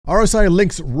RSI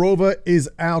Lynx Rover is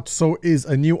out, so is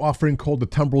a new offering called the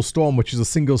Tumbril Storm, which is a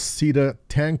single-seater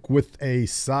tank with a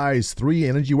size 3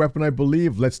 energy weapon, I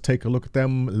believe. Let's take a look at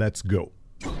them. Let's go.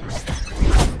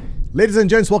 Ladies and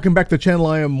gents, welcome back to the channel.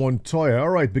 I am Montoya.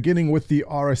 Alright, beginning with the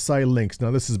RSI Lynx.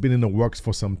 Now, this has been in the works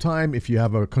for some time. If you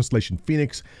have a Constellation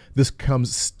Phoenix, this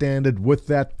comes standard with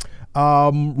that.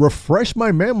 Refresh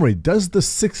my memory. Does the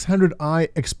 600i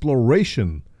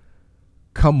Exploration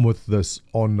come with this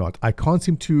or not? I can't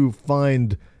seem to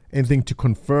find anything to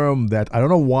confirm that. I don't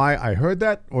know why I heard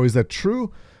that, or is that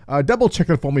true? Double check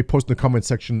that for me, post in the comment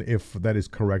section if that is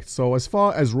correct. So as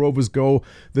far as Rovers go,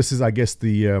 this is, I guess,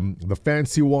 the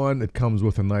fancy one. It comes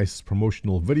with a nice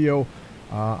promotional video.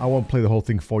 I won't play the whole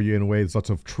thing for you anyway. There's lots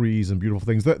of trees and beautiful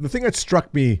things. The thing that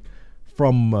struck me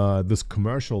from this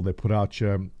commercial they put out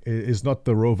here is not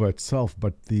the Rover itself,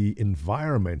 but the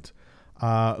environment.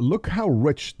 Look how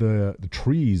rich the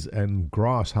trees and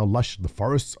grass, how lush the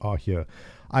forests are here.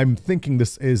 I'm thinking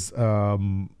this is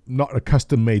not a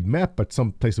custom-made map, but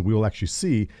some place that we will actually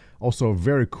see. Also, a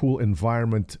very cool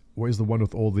environment. Where's the one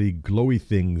with all the glowy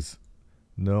things?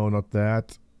 No, not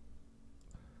that.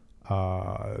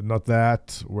 Not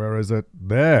that. Where is it?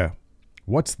 There.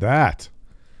 What's that?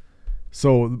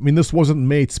 So, I mean, this wasn't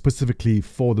made specifically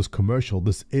for this commercial.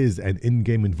 This is an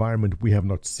in-game environment we have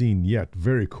not seen yet.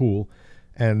 Very cool.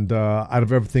 And out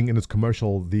of everything in this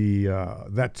commercial,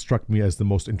 that struck me as the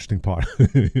most interesting part.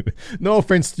 No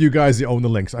offense to you guys that own the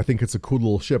Lynx. I think it's a cool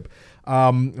little ship.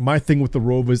 My thing with the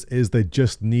Rovers is they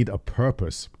just need a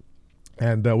purpose.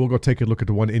 And we'll go take a look at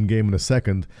the one in-game in a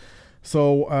second.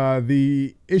 So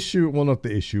the issue, well, not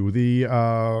the issue, the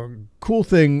cool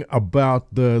thing about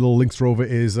the little Lynx Rover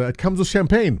is it comes with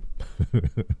champagne.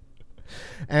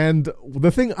 And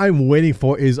the thing I'm waiting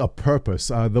for is a purpose.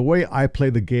 The way I play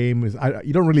the game is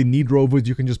you don't really need rovers.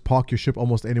 You can just park your ship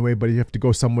almost anyway, but you have to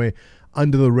go somewhere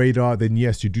under the radar. Then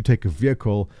yes, you do take a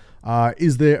vehicle.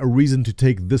 Is there a reason to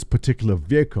take this particular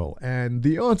vehicle? And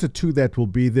the answer to that will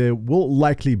be there will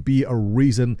likely be a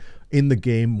reason in the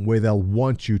game where they'll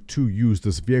want you to use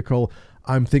this vehicle.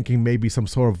 I'm thinking maybe some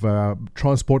sort of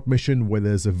transport mission where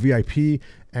there's a VIP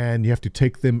and you have to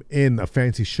take them in a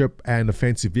fancy ship and a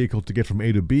fancy vehicle to get from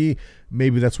A to B.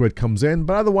 Maybe that's where it comes in.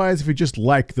 But otherwise, if you just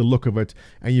like the look of it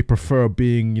and you prefer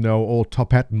being, you know, all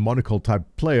top hat and monocle type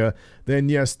player, then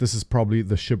yes, this is probably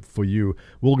the ship for you.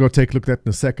 We'll go take a look at that in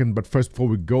a second. But first, before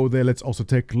we go there, let's also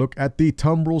take a look at the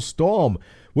Tumbril Storm,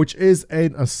 which is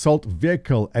an assault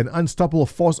vehicle, an unstoppable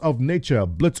force of nature,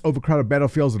 blitz overcrowded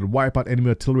battlefields and wipe out enemy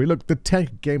artillery. Look, the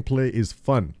tank gameplay is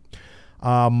fun.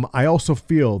 I also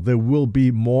feel there will be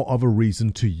more of a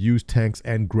reason to use tanks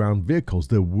and ground vehicles.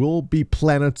 There will be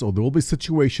planets or there will be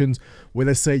situations where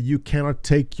they say you cannot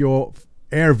take your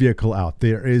air vehicle out.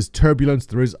 There is turbulence,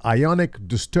 there is ionic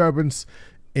disturbance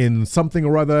in something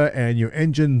or other, and your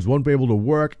engines won't be able to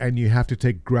work and you have to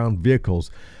take ground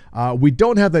vehicles. We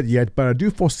don't have that yet, but I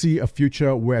do foresee a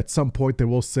future where at some point they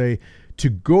will say to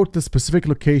go to the specific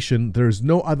location, there is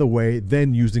no other way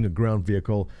than using a ground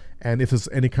vehicle. And if there's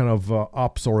any kind of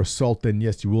ops or assault, then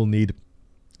yes, you will need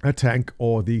a tank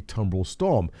or the Tumbril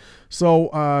Storm. So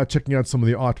checking out some of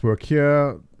the artwork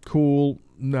here. Cool,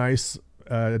 nice.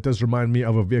 It does remind me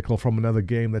of a vehicle from another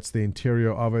game. That's the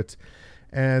interior of it.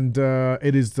 And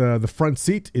it is the front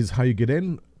seat is how you get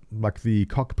in, like the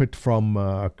cockpit from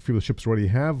a few of the ships already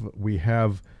have. We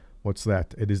have, what's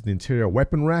that? It is the interior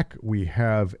weapon rack. We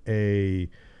have a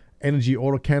energy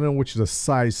autocannon, which is a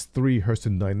size 3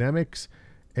 Hurston Dynamics.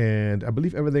 And I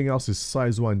believe everything else is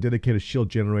size 1, dedicated shield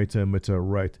generator emitter,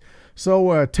 right.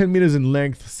 So 10 meters in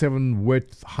length, 7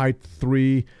 width, height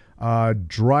 3,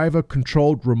 driver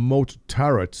controlled remote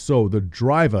turret. So the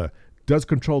driver does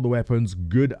control the weapons.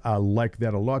 Good, I like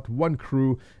that a lot. 1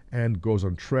 crew and goes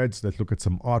on treads. Let's look at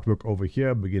some artwork over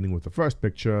here, beginning with the first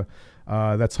picture.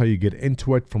 That's how you get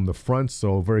into it from the front.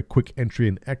 So very quick entry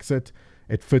and exit.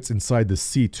 It fits inside the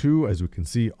C2, as we can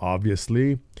see,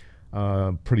 obviously.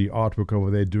 Pretty artwork over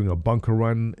there, doing a bunker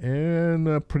run, and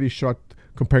a pretty shot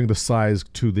comparing the size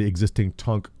to the existing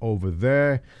tank over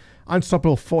there.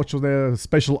 Unstoppable fortune there,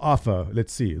 special offer.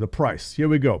 Let's see the price. Here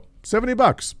we go,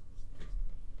 $70.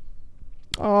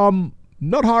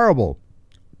 Not horrible.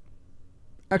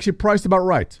 Actually priced about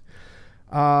right.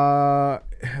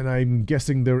 And I'm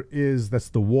guessing that's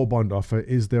the war bond offer.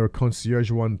 Is there a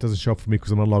concierge one? It doesn't show up for me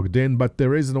because I'm not logged in, but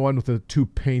there is the one with the 2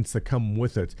 paints that come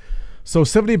with it. So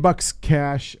 $70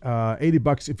 cash,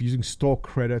 $80 if you're using store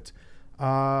credit.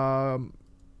 Yeah,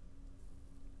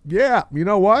 you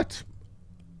know what?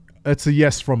 It's a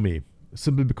yes from me.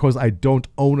 Simply because I don't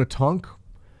own a tank.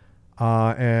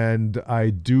 And I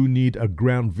do need a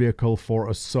ground vehicle for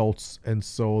assaults, and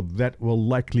so that will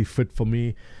likely fit for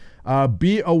me.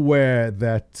 Be aware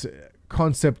that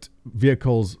concept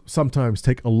vehicles sometimes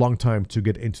take a long time to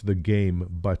get into the game,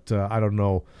 but I don't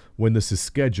know when this is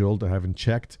scheduled. I haven't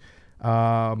checked.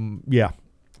 Yeah,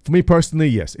 for me personally,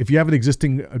 yes. If you have an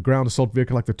existing ground assault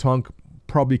vehicle like the Tonk,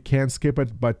 probably can skip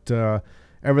it, but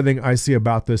everything I see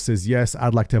about this is yes,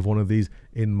 I'd like to have one of these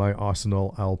in my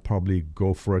arsenal. I'll probably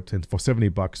go for it, and for 70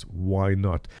 bucks, why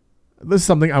not? This is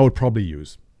something I would probably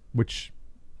use, which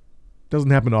doesn't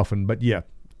happen often, but yeah,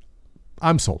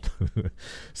 I'm sold.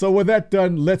 So with that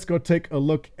done, let's go take a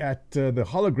look at the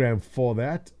hologram for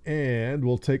that, and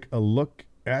we'll take a look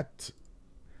at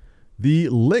the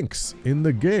Lynx in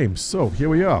the game. So here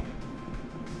we are.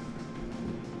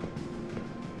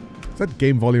 Is that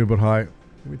game volume a bit high?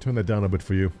 Let me turn that down a bit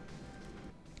for you.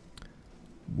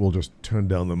 We'll just turn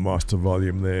down the master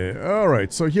volume there.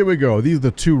 Alright, so here we go. These are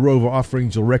the two Rover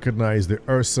offerings. You'll recognize the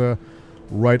Ursa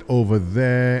right over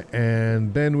there.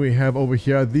 And then we have over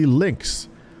here the Lynx.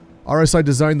 RSI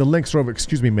designed the Lynx Rover.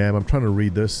 Excuse me, ma'am. I'm trying to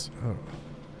read this.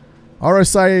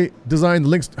 RSI designed the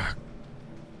Lynx...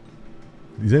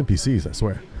 These NPCs, I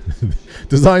swear.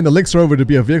 Designed the Lynx Rover to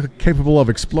be a vehicle capable of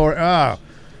exploring...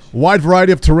 wide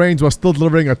variety of terrains while still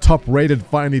delivering a top-rated,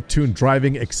 finely tuned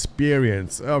driving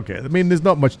experience. Okay, I mean, there's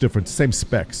not much difference. Same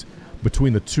specs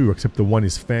between the two, except the one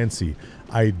is fancy.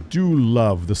 I do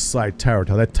love the side turret,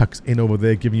 how that tucks in over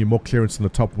there, giving you more clearance on the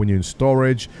top when you're in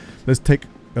storage. Let's take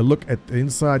a look at the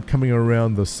inside, coming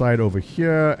around the side over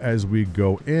here as we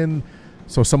go in.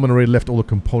 So someone already left all the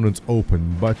components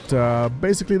open, but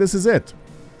basically this is it.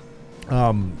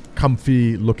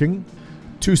 Comfy looking.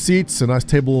 2 seats, a nice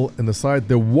table in the side.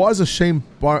 There was a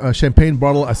champagne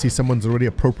bottle. I see someone's already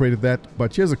appropriated that,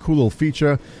 but here's a cool little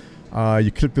feature.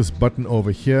 You click this button over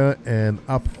here and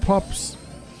up pops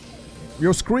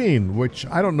your screen, which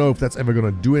I don't know if that's ever going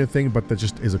to do anything, but that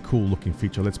just is a cool looking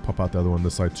feature. Let's pop out the other one on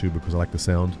this side too, because I like the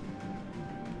sound.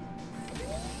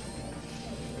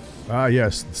 Ah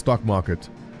yes, the stock market.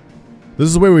 This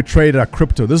is where we trade our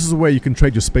crypto. This is where you can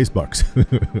trade your space bucks.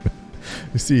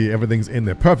 You see, everything's in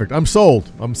there. Perfect. I'm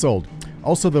sold. I'm sold.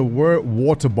 Also, there were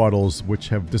water bottles, which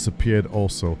have disappeared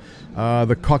also.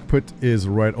 The cockpit is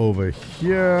right over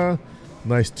here.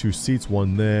 Nice 2 seats.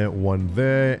 One there, one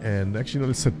there. And actually, no,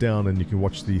 let's sit down and you can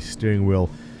watch the steering wheel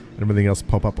and everything else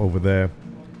pop up over there.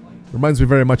 Reminds me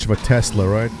very much of a Tesla,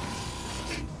 right?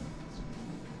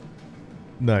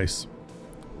 Nice.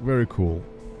 Very cool.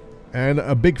 And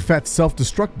a big fat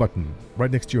self-destruct button right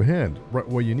next to your hand, right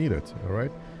where you need it,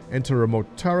 alright? Enter remote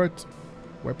turret,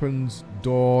 weapons,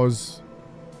 doors,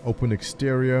 open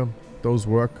exterior. Those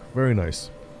work. Very nice.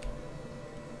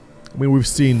 I mean, we've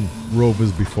seen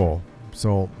Rovers before,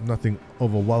 so nothing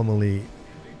overwhelmingly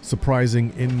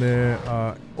surprising in there.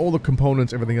 All the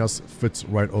components, everything else fits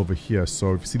right over here.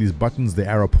 So if you see these buttons, the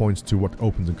arrow points to what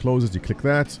opens and closes. You click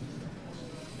that,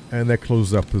 and that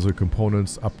closes up. Those are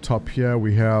components. Up top here,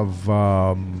 we have...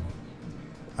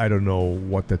 I don't know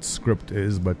what that script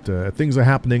is, but things are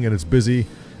happening and it's busy.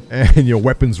 And your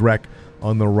weapons rack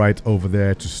on the right over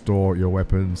there to store your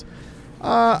weapons.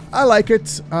 I like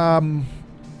it.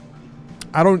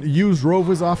 I don't use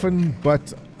Rovers often,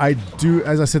 but I do,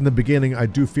 as I said in the beginning, I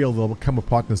do feel there'll come a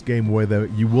part in this game where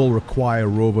you will require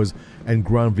Rovers and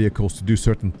ground vehicles to do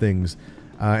certain things.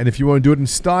 And if you want to do it in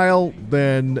style,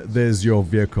 then there's your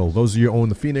vehicle. Those of you who own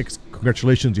the Phoenix,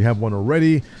 congratulations, you have one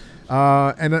already.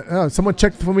 Someone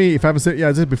checked for me, if I haven't said, yeah,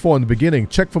 I did before in the beginning,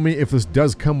 check for me if this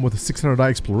does come with a 600i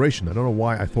exploration. I don't know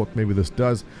why I thought maybe this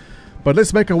does. But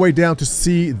let's make our way down to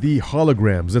see the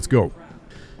holograms. Let's go.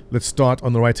 Let's start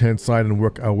on the right hand side and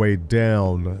work our way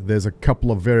down. There's a couple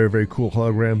of very, very cool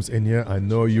holograms in here. I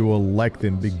know you will like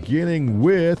them. Beginning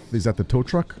with, is that the tow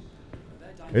truck?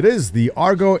 It is the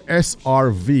Argo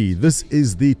SRV. This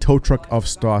is the tow truck of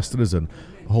Star Citizen.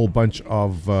 A whole bunch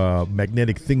of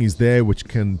magnetic thingies there which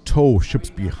can tow ships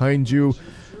behind you.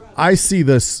 I see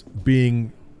this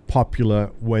being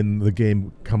popular when the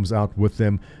game comes out with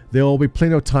them. There will be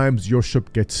plenty of times your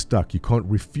ship gets stuck. You can't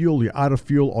refuel, you're out of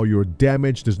fuel, or you're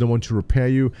damaged, there's no one to repair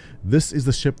you. This is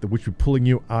the ship that which will be pulling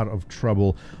you out of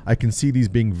trouble. I can see these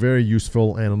being very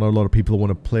useful, and I know a lot of people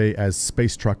want to play as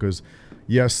space truckers.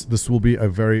 Yes, this will be a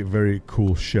very, very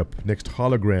cool ship. Next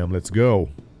hologram, let's go.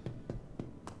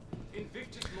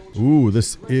 Ooh,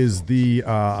 this is the,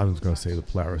 I was going to say the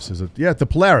Polaris, is it? Yeah, the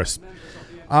Polaris.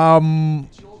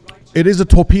 It is a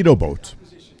torpedo boat.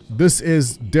 This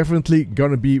is definitely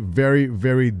going to be very,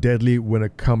 very deadly when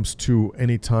it comes to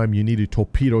any time you need to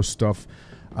torpedo stuff.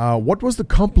 What was the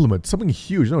complement? Something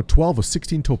huge, 12 or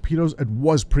 16 torpedoes. It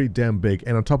was pretty damn big.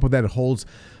 And on top of that, it holds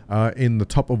in the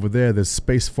top over there, there's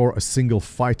space for a single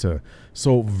fighter.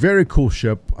 So very cool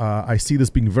ship. I see this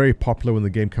being very popular when the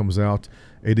game comes out.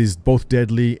 It is both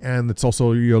deadly, and it's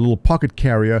also your little pocket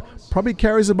carrier. Probably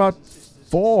carries about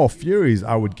 4 Furies,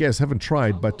 I would guess. Haven't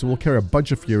tried, but we'll carry a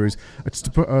bunch of Furies. It's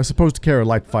supposed to carry a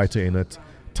light fighter in it.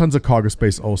 Tons of cargo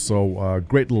space also.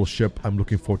 Great little ship. I'm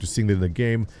looking forward to seeing it in the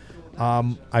game.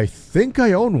 I think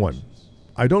I own one.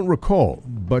 I don't recall,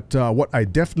 but what I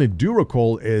definitely do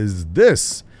recall is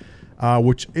this,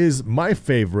 which is my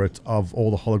favorite of all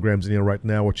the holograms in here right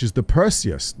now, which is the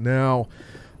Perseus. Now,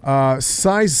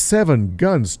 size 7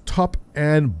 guns, top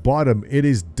and bottom. It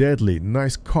is deadly.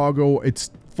 Nice cargo.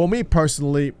 It's, for me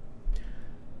personally,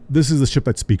 this is the ship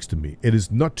that speaks to me. It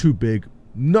is not too big,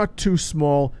 not too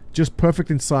small, just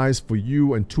perfect in size for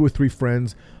you and 2 or 3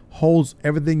 friends. Holds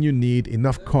everything you need,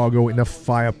 enough cargo, enough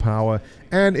firepower,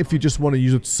 and if you just want to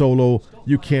use it solo,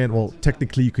 you can. Well,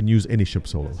 technically you can use any ship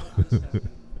solo.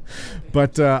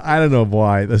 But I don't know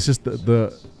why. That's just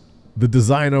the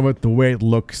design of it, the way it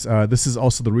looks. This is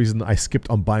also the reason I skipped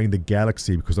on buying the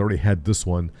Galaxy, because I already had this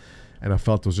one, and I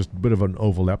felt it was just a bit of an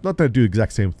overlap. Not that I do the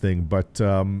exact same thing, but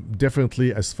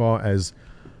definitely as far as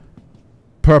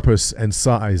purpose and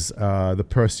size, the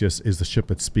Perseus is the ship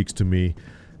that speaks to me.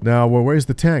 Now, well, where's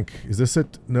the tank? Is this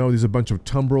it? No, these are a bunch of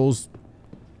Tumbrils.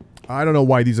 I don't know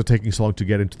why these are taking so long to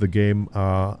get into the game.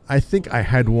 I think I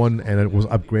had one and it was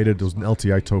upgraded. It was an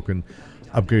LTI token.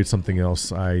 Upgraded something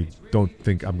else. I don't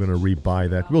think I'm going to rebuy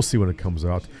that. We'll see when it comes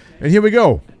out. And here we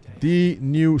go. The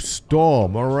new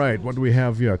Storm. Alright, what do we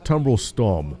have here? Tumbril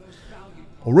Storm.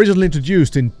 Originally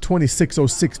introduced in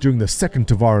 2606 during the Second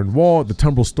Tavaran War, the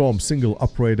Tumbril Storm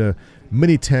single-operator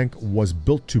mini-tank was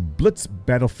built to blitz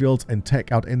battlefields and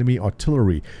take out enemy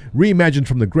artillery. Reimagined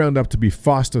from the ground up to be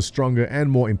faster, stronger, and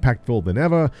more impactful than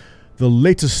ever, the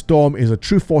latest Storm is a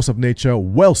true force of nature,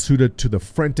 well-suited to the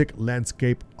frantic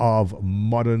landscape of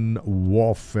modern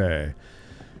warfare.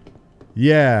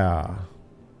 Yeah,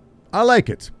 I like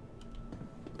it.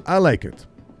 I like it.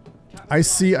 I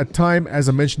see a time, as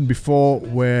I mentioned before,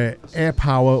 where air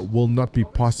power will not be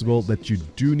possible, that you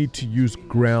do need to use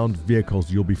ground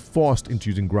vehicles. You'll be forced into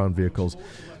using ground vehicles.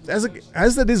 As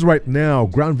it is right now,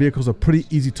 ground vehicles are pretty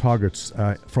easy targets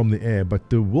from the air, but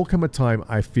there will come a time,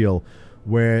 I feel,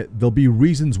 where there'll be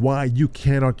reasons why you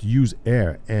cannot use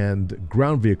air, and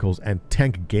ground vehicles and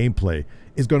tank gameplay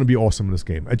is going to be awesome in this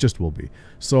game. It just will be.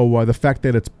 So the fact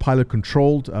that it's pilot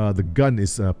controlled, the gun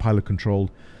is pilot controlled,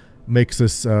 makes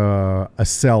this a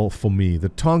sell for me. The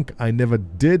tank I never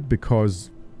did because,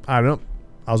 I don't know,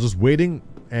 I was just waiting,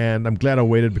 and I'm glad I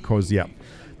waited because, yeah,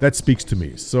 that speaks to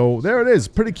me. So there it is,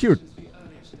 pretty cute.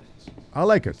 I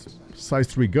like it. Size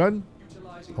 3 gun.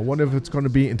 I wonder if it's going to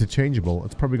be interchangeable.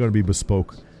 It's probably going to be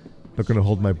bespoke. Not going to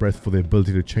hold my breath for the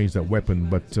ability to change that weapon,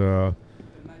 but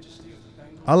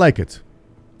I like it.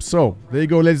 So, there you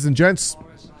go, ladies and gents.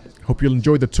 Hope you'll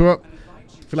enjoy the tour.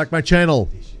 If you like my channel,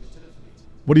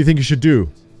 what do you think you should do?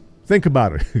 Think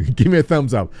about it. Give me a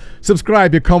thumbs up.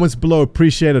 Subscribe, your comments below.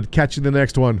 Appreciate it. Catch you in the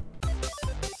next one.